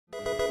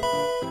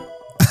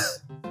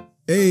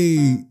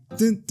Hey, I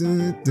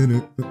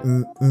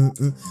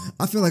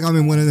feel like I'm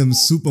in one of them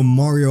Super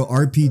Mario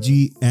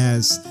RPG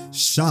ass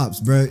shops,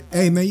 bro.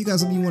 Hey man, you got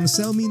something you want to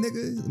sell me,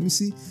 nigga? Let me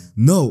see.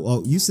 No,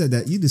 oh, you said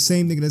that. You the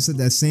same nigga that said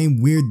that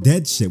same weird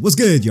dead shit. What's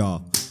good,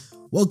 y'all?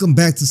 Welcome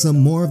back to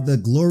some more of the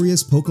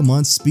glorious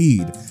Pokemon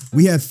Speed.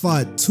 We had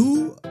fought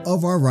two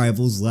of our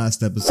rivals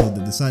last episode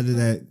that decided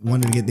that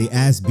wanted to get their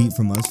ass beat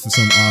from us for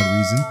some odd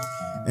reason.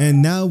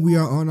 And now we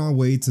are on our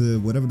way to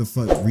whatever the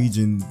fuck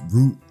region,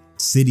 route,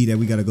 city that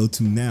we gotta go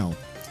to now.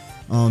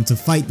 To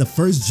fight the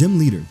first gym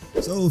leader.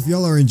 So if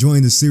y'all are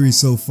enjoying the series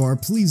so far,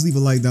 please leave a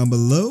like down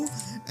below.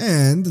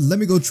 And let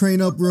me go train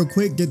up real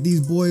quick, get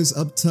these boys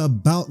up to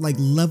about like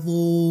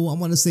level, I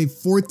want to say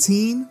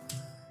 14.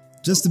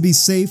 Just to be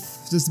safe,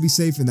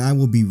 and I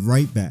will be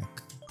right back.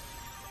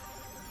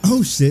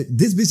 Oh shit,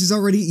 this bitch is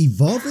already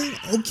evolving?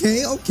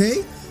 Okay,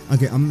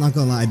 I'm not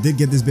gonna lie, I did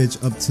get this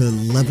bitch up to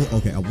level,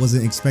 okay, I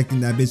wasn't expecting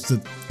that bitch to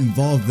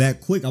evolve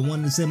that quick. I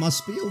wanted to say my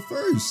spiel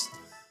first.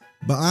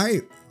 But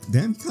alright,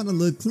 damn, kind of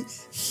look clean.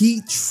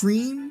 Heat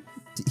Tream?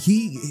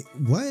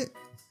 What?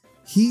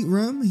 Heat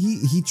Rum?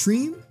 Heat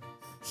Tream?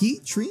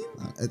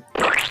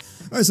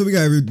 Alright, so we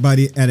got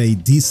everybody at a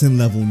decent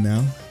level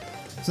now.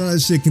 So that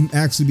shit can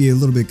actually be a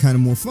little bit kind of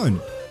more fun.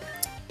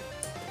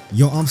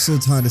 Yo, I'm so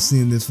tired of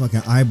seeing this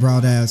fucking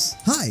eyebrowed ass.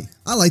 Hi,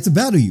 I like to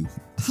battle you.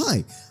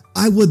 Hi,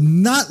 I would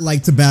not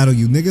like to battle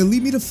you, nigga.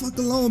 Leave me the fuck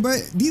alone, bro.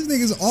 These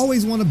niggas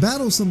always want to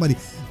battle somebody.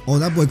 Oh,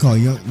 that boy called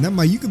Young. Never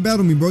mind, you can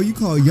battle me, bro. You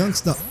call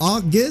Youngster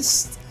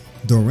August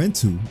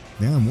Dorentu.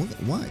 Damn,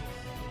 why?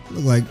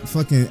 Look like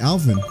fucking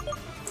Alvin.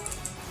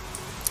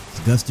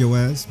 Gust your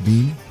ass,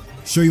 Beam.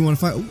 Sure you want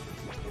to fight? Ooh.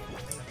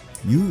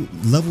 You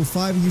level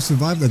 5 and you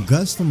survived a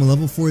gust from a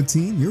level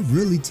 14? You're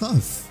really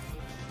tough.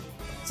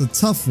 It's a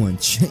tough one.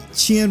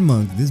 Chien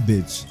Monk, this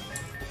bitch.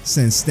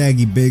 Send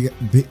Staggy big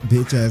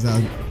bitch ass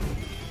out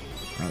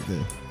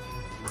there.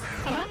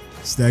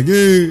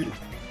 Staggy,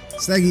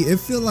 I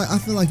feel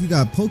like you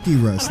got Poke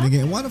Rust,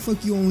 nigga. And why the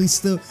fuck you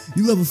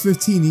level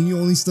 15 and you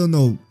only still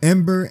know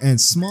Ember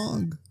and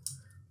Smog?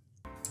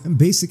 Them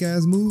basic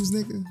ass moves,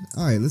 nigga.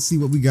 Alright, let's see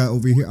what we got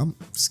over here. I'm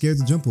scared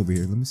to jump over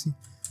here. Let me see.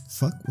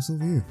 Fuck, what's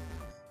over here?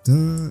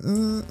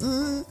 Ooh,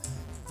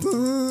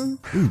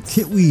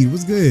 Kitweed,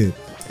 what's good?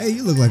 Hey,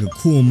 you look like a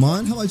cool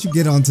mon. How about you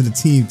get onto the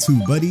team too,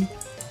 buddy?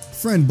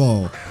 Friend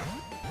ball.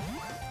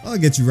 I'll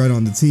get you right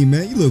on the team,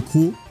 man. You look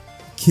cool.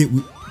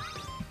 Kitweed,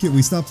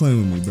 stop playing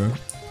with me, bro.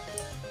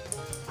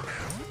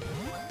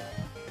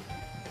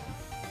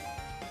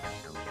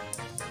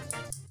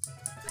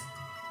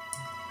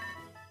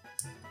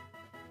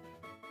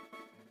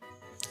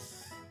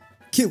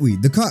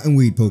 Kitweed, the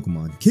cottonweed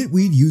Pokemon.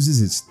 Kitweed uses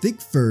its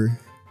thick fur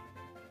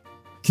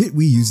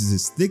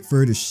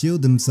to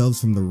shield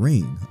themselves from the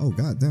rain. Oh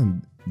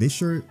goddamn, they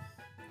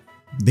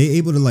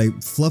able to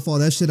like fluff all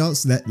that shit out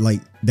so that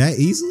like that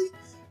easily?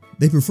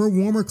 They prefer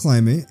warmer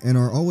climate and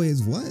are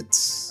always what?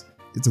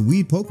 It's a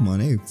weed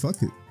Pokemon. Hey,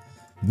 fuck it.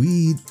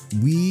 Weed.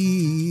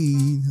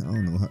 I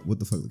don't know what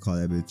the fuck to call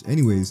that bitch.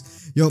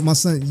 Anyways, yo, my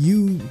son,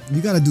 you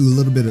gotta do a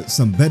little bit of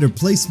some better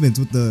placements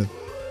with the.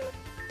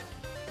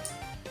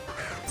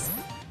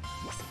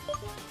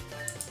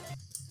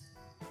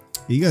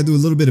 You gotta do a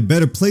little bit of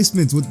better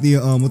placements with the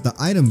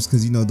items,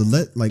 cause you know I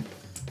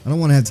don't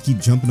want to have to keep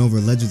jumping over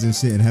ledges and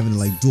shit and having to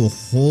like do a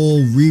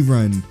whole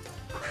rerun.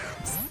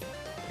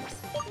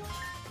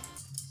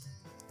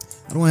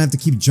 I don't want to have to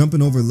keep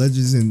jumping over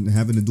ledges and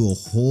having to do a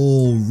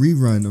whole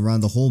rerun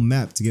around the whole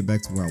map to get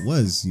back to where I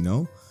was, you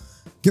know?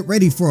 Get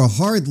ready for a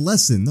hard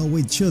lesson. No,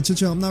 wait, chill.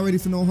 I'm not ready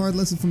for no hard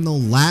lesson from no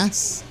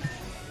last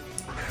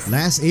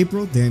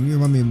April. Damn, you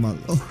remind me of my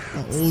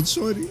old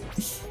shorty.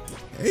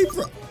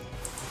 April.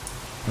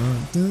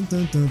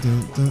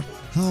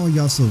 How are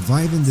y'all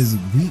surviving this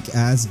weak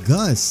ass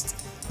gust?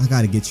 I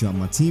gotta get you on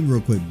my team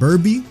real quick,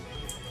 Burby.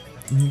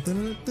 Ooh,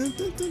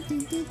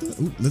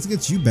 let's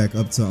get you back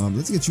up to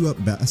let's get you up.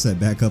 I said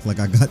back up like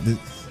I got this,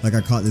 like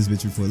I caught this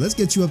bitch before. Let's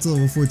get you up to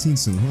level 14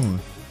 soon. Hold on.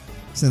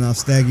 Send off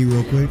Staggy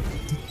real quick.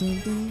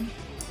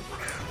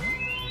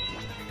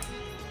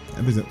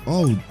 That bitch.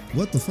 Oh,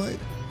 what the fuck?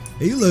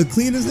 Hey, you look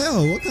clean as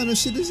hell. What kind of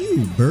shit is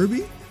you,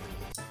 Burby?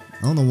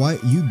 I don't know why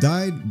you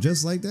died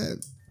just like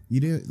that.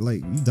 You didn't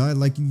you died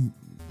like you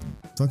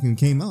fucking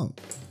came out.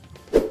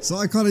 So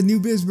I caught a new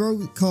bitch,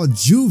 bro, called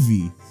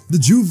Juvie, the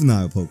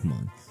juvenile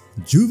Pokemon.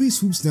 Juvie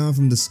swoops down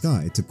from the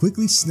sky to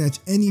quickly snatch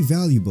any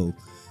valuable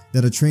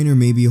that a trainer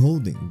may be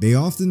holding. They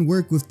often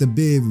work with the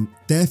big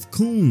Def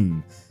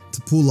Coon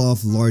to pull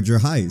off larger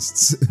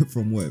heists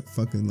from what,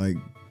 fucking like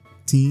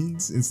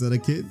teens instead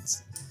of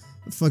kids?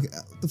 The fuck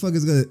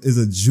is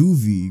a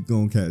Juvie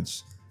gonna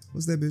catch?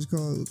 What's that bitch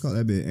called? We'll call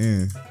that bitch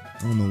Ann. I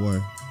don't know why.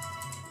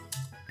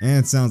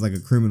 And sounds like a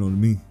criminal to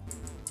me.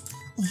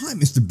 Oh, hi,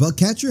 Mr.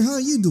 Bugcatcher. How are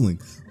you doing?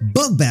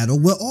 Bug battle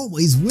will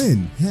always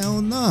win.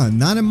 Hell nah.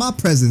 Not in my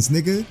presence,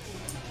 nigga.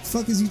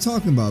 Fuck is you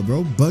talking about,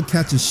 bro?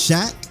 Bugcatcher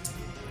Shack?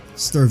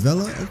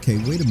 Sturvella? Okay,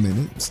 wait a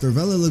minute.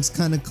 Sturvella looks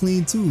kind of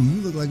clean, too. You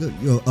look like a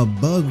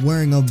bug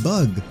wearing a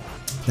bug.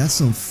 That's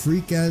some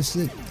freak-ass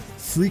shit.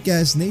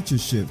 Freak-ass nature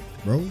shit.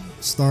 bro.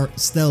 Stel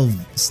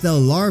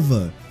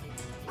Larva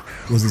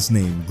was its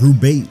name. Grew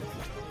bait.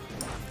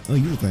 Oh,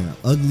 you look like an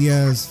ugly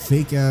ass,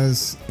 fake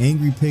ass,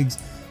 angry pigs.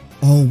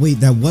 Oh wait,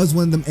 that was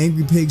one of them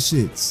angry pig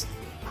shits.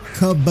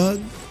 Cub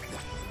bug.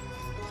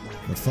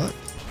 The fuck?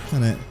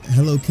 Kind of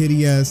Hello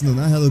Kitty ass, no,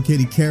 not Hello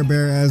Kitty, Care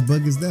Bear ass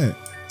bug is that?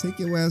 Take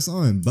your ass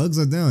on. Bugs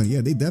are down.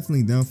 Yeah, they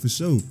definitely down for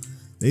sure.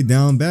 They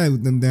down bad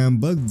with them damn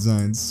bug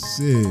designs.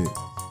 Shit.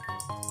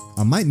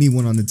 I might need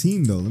one on the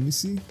team though. Let me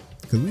see.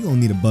 Because we don't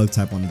need a bug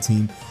type on the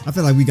team. I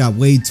feel like we got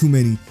way too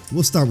many.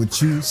 We'll start with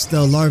you,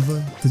 Stel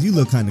Larva, because you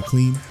look kind of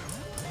clean.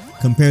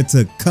 Compared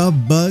to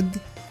Cub Bug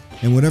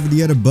and whatever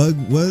the other bug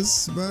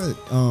was, bro.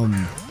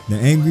 The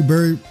Angry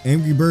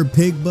Bird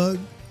Pig Bug.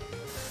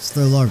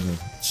 Stel Larva,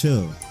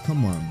 chill.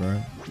 Come on,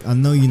 bro. I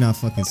know you're not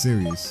fucking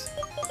serious.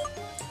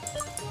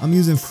 I'm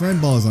using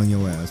friend balls on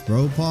your ass,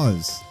 bro.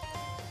 Pause.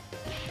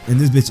 And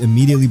this bitch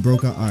immediately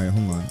broke out. Alright,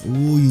 hold on.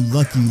 Ooh, you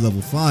lucky, you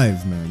level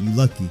 5, man. You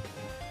lucky.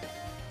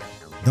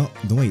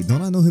 Wait,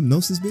 don't I know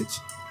Hypnosis, bitch?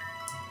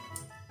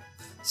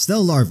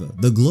 Stel Larva,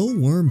 the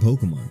glowworm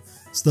Pokemon.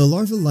 Stel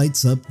Larva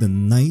lights up the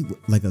night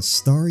like a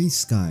starry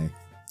sky.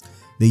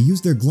 They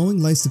use their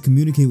glowing lights to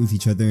communicate with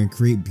each other and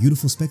create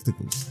beautiful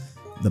spectacles.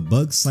 The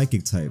bug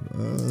psychic type,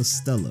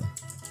 Stellar.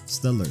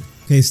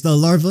 Okay, Stel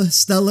Larva,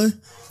 Stellar.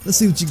 Let's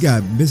see what you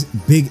got.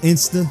 Big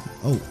Insta.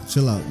 Oh,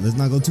 chill out. Let's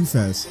not go too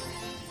fast.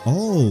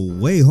 Oh,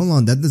 wait, hold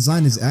on. That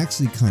design is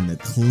actually kind of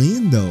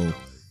clean though.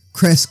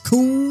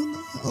 Crescoon.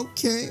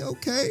 Okay.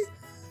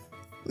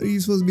 What are you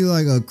supposed to be,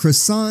 like a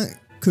croissant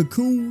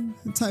cocoon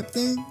type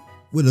thing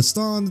with a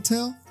star on the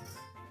tail?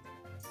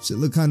 Shit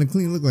look kind of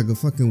clean. Look like a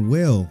fucking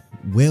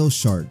whale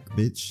shark,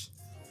 bitch.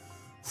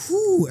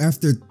 Whew,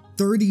 after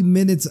 30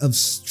 minutes of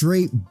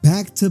straight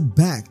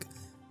back-to-back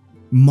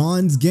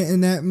Mons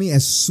getting at me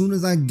as soon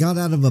as I got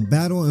out of a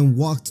battle and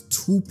walked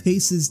 2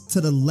 paces to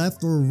the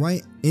left or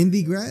right in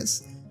the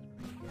grass,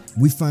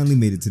 we finally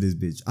made it to this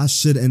bitch. I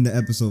should end the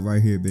episode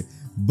right here,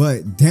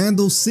 but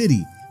Dandle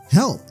City,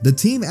 help! The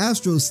Team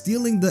Astral is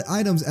stealing the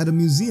items at a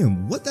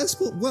museum. What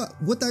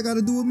that got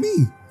to do with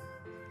me?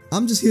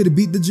 I'm just here to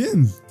beat the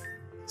gym.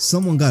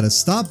 Someone gotta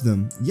stop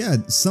them. Yeah,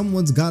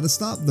 someone's gotta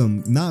stop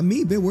them. Not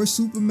me, bitch. Where's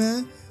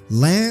Superman?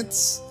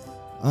 Lance?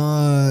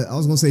 I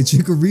was gonna say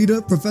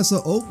Chikorita, Professor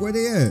Oak, where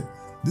they at?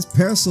 This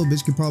Parasol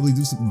bitch could probably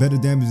do some better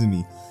damage than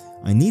me.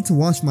 I need to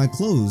wash my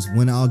clothes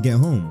when I'll get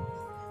home.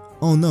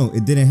 Oh no,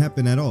 it didn't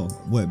happen at all.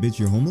 What, bitch,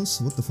 you're homeless?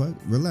 What the fuck?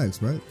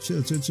 Relax, right?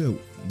 Chill.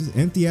 This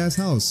empty ass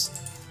house.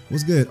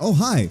 What's good? Oh,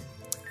 hi.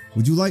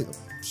 Would you like?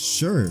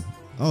 Sure.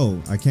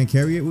 Oh, I can't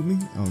carry it with me?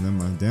 Oh, never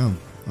mind. Down.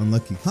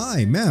 Unlucky.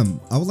 Hi, ma'am.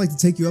 I would like to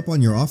take you up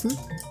on your offer.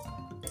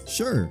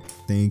 Sure.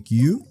 Thank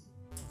you.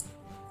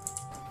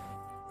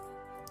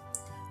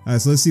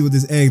 Alright, so let's see what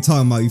this egg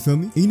talking about, you feel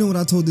me? And you know what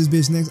I told this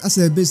bitch next? I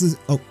said, bitch, let's...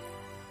 Oh.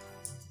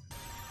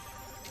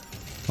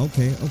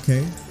 Okay.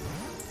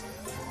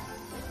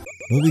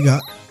 What we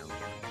got?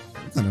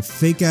 What kind of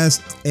fake ass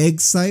egg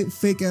site,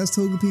 fake ass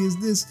Togepi is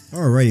this?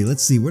 Alrighty,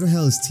 let's see. Where the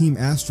hell is Team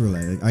Astral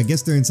at? I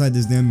guess they're inside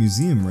this damn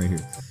museum right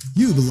here.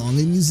 You belong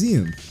in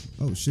museum.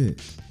 Oh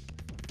shit.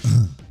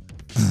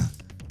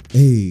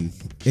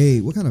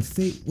 Hey, what kind of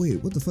fake?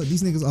 Wait, what the fuck?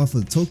 These niggas off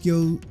of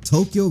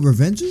Tokyo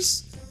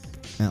Revenges?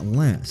 At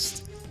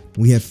last,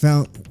 we have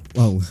found.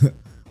 Oh,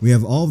 we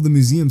have all of the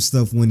museum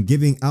stuff when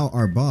giving out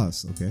our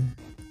boss. Okay,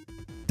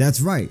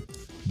 that's right.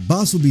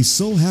 Boss will be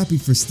so happy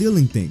for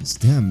stealing things.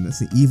 Damn,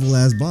 that's an evil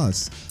ass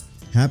boss.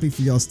 Happy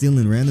for y'all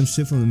stealing random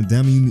shit from a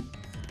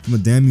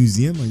damn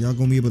museum. Are y'all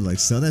gonna be able to like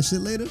sell that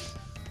shit later?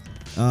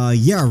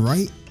 Yeah,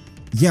 right.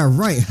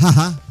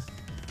 Haha.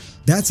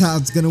 That's how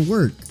it's gonna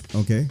work.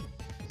 Okay.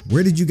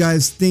 Where did you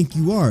guys think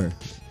you are?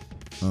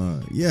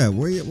 Yeah,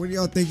 where do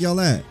y'all think y'all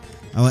at?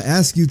 I will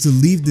ask you to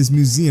leave this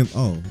museum.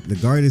 Oh, the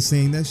guard is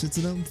saying that shit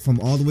to them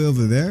from all the way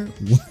over there?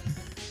 What?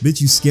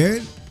 Bitch, you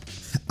scared?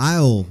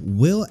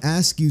 Will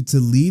ask you to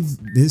leave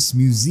this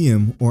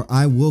museum or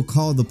I will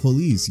call the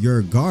police. You're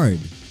a guard.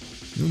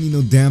 You don't need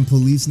no damn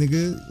police,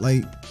 nigga.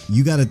 Like,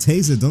 you got a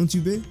taser, don't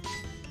you, bitch?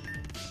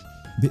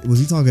 Was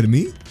he talking to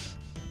me?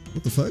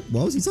 What the fuck?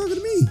 Why was he talking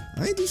to me?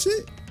 I ain't do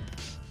shit.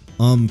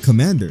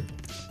 Commander.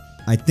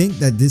 I think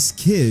that this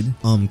kid,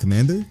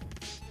 Commander,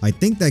 I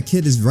think that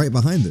kid is right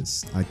behind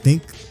us. I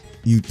think,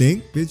 you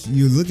think? Bitch,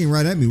 you're looking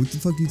right at me. What the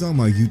fuck you talking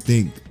about? You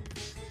think?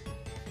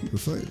 What the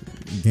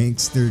fuck?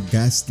 Gangster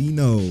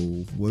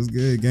Gastino. What's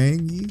good,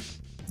 gangy?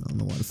 I don't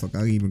know why the fuck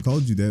I even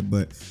called you that,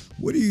 but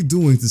what are you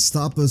doing to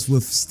stop us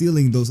with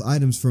stealing those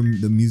items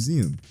from the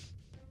museum?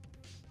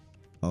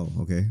 Oh,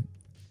 okay.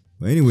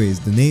 But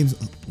anyways, the names,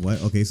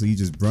 what? Okay, so you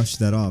just brushed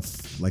that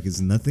off like it's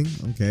nothing?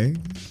 Okay.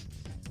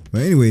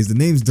 But anyways, the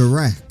name's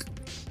Dirac,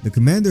 the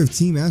commander of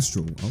Team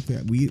Astral.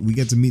 Okay, we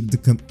get to meet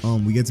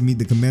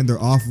the commander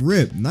off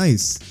rip.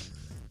 Nice.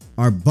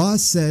 Our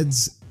boss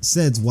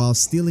says while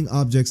stealing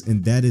objects,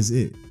 and that is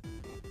it.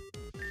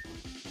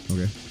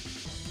 Okay.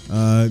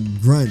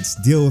 Grunts,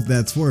 deal with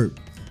that twerp.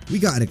 We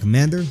got it,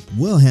 commander.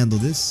 We'll handle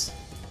this.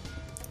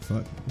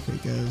 Fuck. Okay,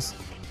 guys.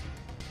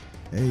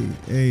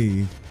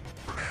 Hey.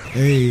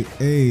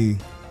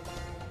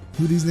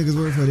 Who these niggas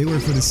work for? They work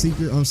for the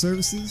secret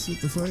services? What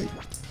the fuck?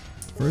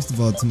 First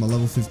of all, to my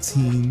level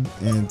 15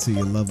 and to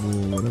your level,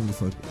 whatever the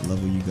fuck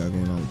level you got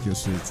going on with your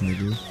shits,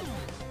 nigga.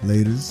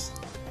 Laters.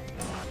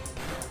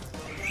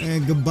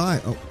 And goodbye.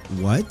 Oh,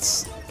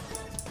 what?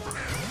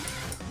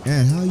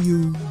 And how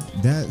you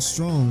that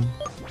strong?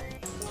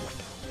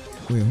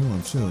 Wait, hold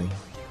on, chill.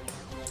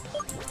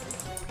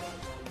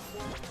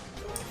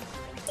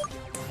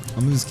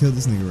 I'm gonna just kill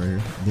this nigga right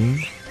here. Boom.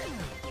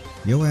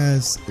 Your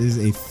ass is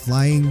a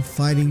flying,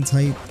 fighting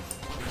type.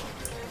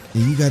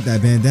 And you got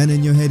that bandana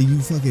in your head and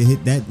you fucking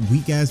hit that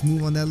weak ass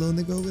move on that little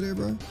nigga over there,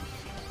 bro.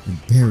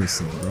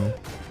 Embarrassing, bro.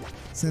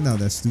 Send out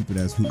that stupid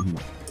ass hoot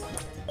hoot.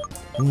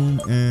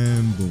 Boom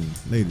and boom.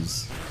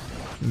 Ladies.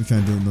 Let me try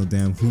and do no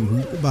damn hoot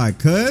hoot. Goodbye,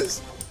 cuz.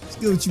 What's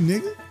good with you,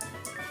 nigga?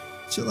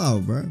 Chill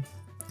out, bro.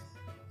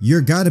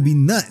 You're gotta be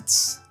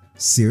nuts.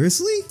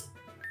 Seriously?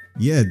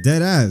 Yeah,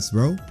 dead ass,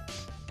 bro.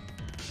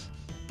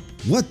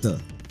 What the?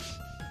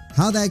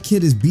 How that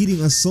kid is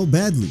beating us so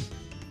badly?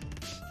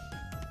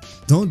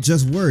 Don't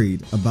just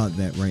worried about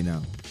that right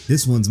now.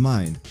 This one's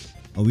mine.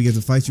 Oh, we get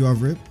to fight you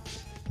off rip?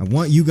 I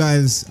want you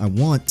guys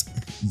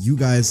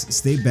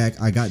stay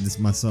back. I got this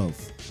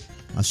myself.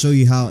 I'll show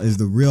you how is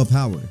the real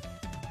power.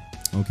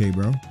 Okay,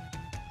 bro.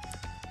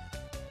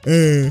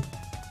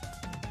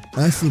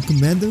 Astral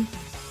Commander.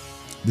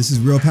 This is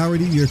real power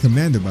to you. You're a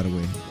commander, by the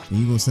way. And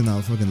you gonna send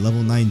out a fucking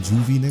level 9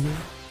 juvie, nigga?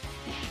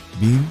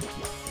 Beam?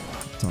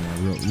 Talking about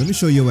real. Let me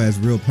show your ass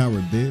real power,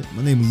 bitch.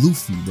 My name is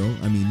Luffy, bro.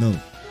 I mean, no.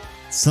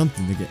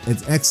 Something, nigga.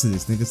 It's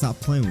Exodus, nigga. Stop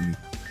playing with me.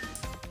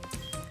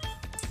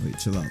 Wait,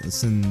 chill out.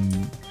 Listen.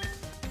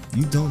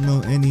 You don't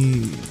know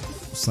any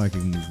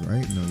psychic moves,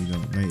 right? No, you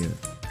don't. Not yet.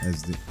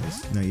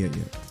 Not yet.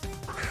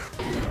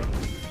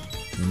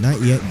 And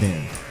not yet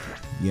there.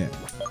 Yeah.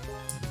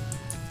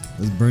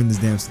 Let's burn this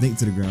damn snake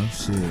to the ground.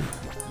 Shit. I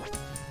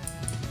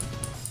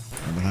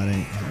don't know how that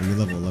ain't. Oh, you're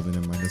level 11,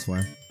 never mind. That's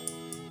why.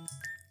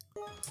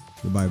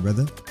 Goodbye,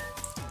 brother.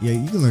 Yeah,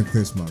 you can learn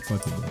clear smart.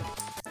 Fuck it, bro.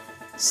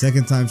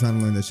 Second time trying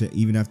to learn that shit,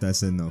 even after I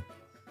said no. Man,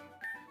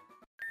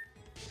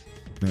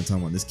 I'm talking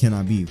about this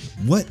cannot be.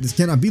 What? This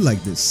cannot be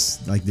like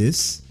this. Like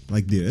this?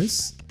 Like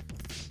this?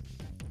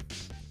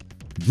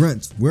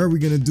 Grunt, what are we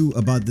gonna do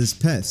about this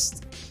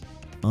pest?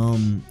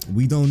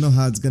 We don't know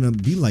how it's gonna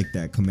be like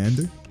that,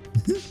 Commander.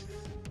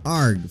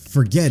 Arg,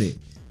 forget it.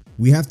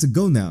 We have to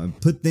go now and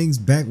put things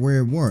back where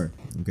it were,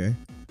 okay?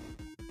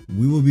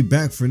 We will be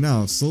back for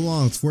now. So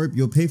long, twerp,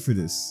 you'll pay for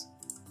this.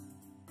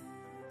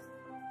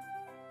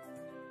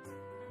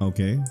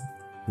 Okay.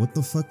 What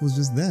the fuck was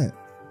just that?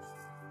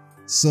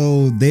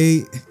 So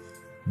they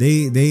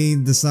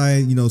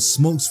decide, you know,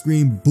 smoke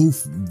screen,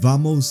 boof,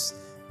 vamos,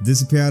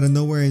 disappear out of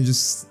nowhere and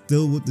just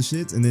still with the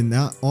shits, and then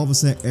now all of a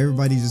sudden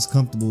everybody's just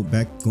comfortable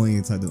back going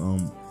inside the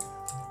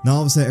now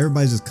all of a sudden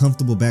everybody's just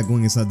comfortable back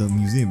going inside the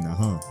museum now,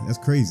 huh? That's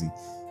crazy.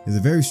 It's a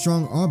very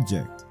strong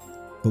object,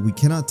 but we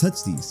cannot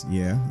touch these.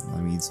 Yeah, I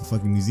mean, it's a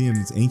fucking museum.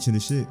 It's ancient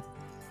as shit.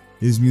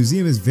 This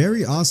museum is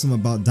very awesome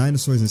about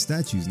dinosaurs and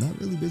statues. Not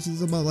really, bitch.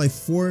 It's about like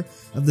 4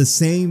 of the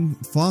same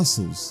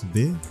fossils,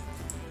 bitch.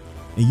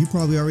 And you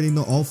probably already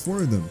know all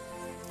 4 of them.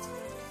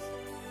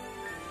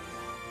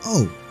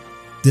 Oh,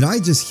 did I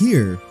just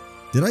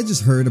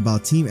heard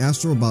about Team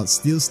Astral about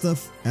steal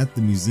stuff at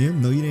the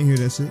museum? No, you didn't hear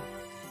that shit.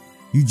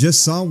 You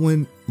just saw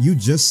when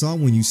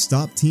you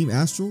stopped Team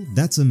Astral?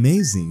 That's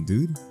amazing,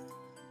 dude.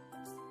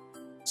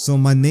 So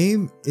my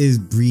name is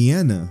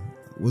Brianna.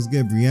 What's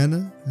good,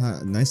 Brianna? Hi,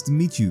 nice to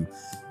meet you.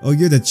 Oh,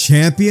 you're the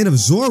champion of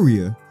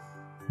Zoria.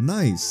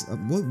 Nice.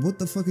 What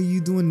the fuck are you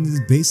doing in this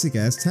basic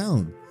ass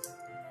town?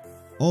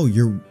 Oh,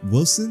 you're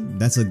Wilson?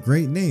 That's a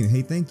great name.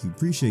 Hey, thank you.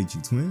 Appreciate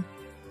you, twin.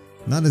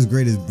 Not as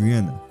great as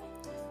Brianna.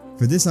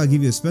 For this, I'll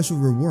give you a special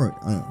reward.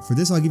 For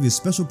this, I'll give you a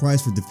special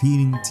prize for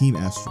defeating Team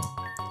Astral.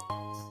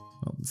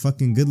 Oh,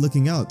 fucking good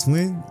looking out,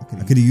 twin.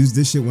 I could have used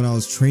this shit when I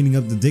was training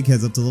up the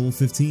dickheads up to level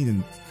 15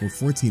 and or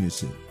 14 and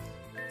shit.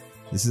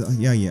 This is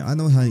yeah. I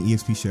know how an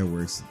EXP share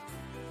works.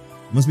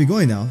 Must be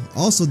going now.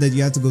 Also, that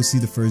you have to go see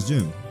the first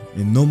gym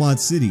in Nomad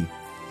City.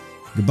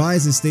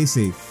 Goodbyes and stay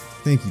safe.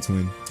 Thank you,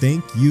 twin.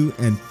 Thank you,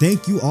 and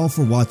thank you all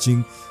for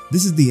watching.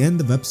 This is the end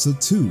of episode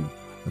 2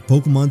 of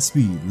Pokemon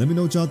Speed. Let me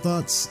know what y'all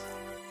thoughts.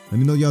 Let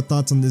me know your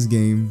thoughts on this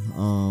game.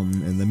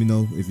 And let me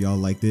know if y'all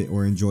liked it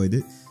or enjoyed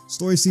it.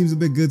 Story seems a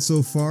bit good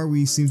so far.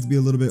 We seem to be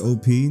a little bit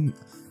OP.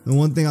 The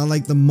one thing I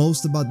like the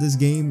most about this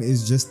game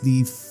is just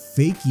the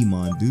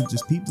Fakemon, dude.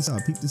 Just peep this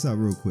out. Peep this out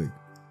real quick.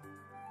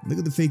 Look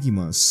at the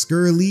Fakemon.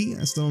 Skirly,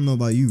 I still don't know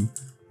about you,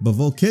 but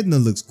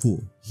Volkidna looks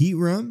cool.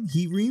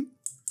 Heatream,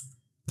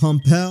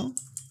 Pumpel.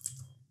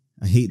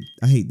 I hate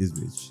this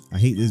bitch. I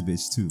hate this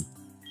bitch too.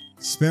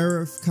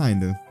 Sparrow,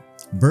 kinda.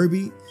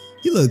 Burby,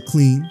 he look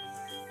clean.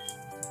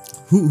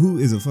 Who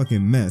is a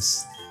fucking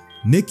mess.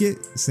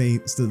 Nickit,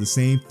 still the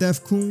same.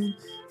 Thefcoon,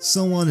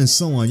 so on and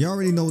so on. Y'all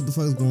already know what the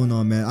fuck is going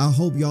on, man. I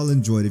hope y'all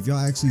enjoyed. If y'all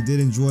actually did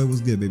enjoy,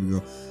 what's good, baby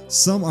girl?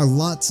 Some or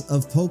lots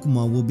of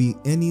Pokemon will be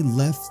any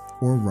left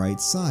or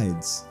right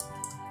sides.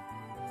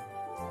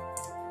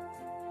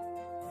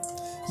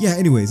 Yeah,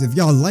 anyways, if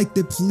y'all liked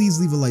it, please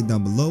leave a like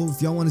down below.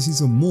 If y'all want to see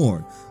some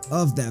more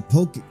of that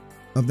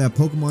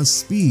Pokemon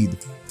speed,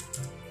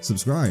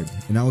 subscribe.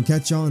 And I will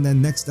catch y'all in that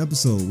next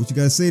episode. What you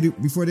gotta say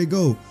before they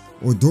go?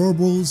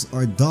 Adorables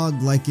are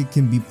dog like it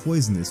can be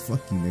poisonous.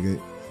 Fuck you,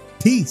 nigga.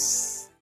 Peace.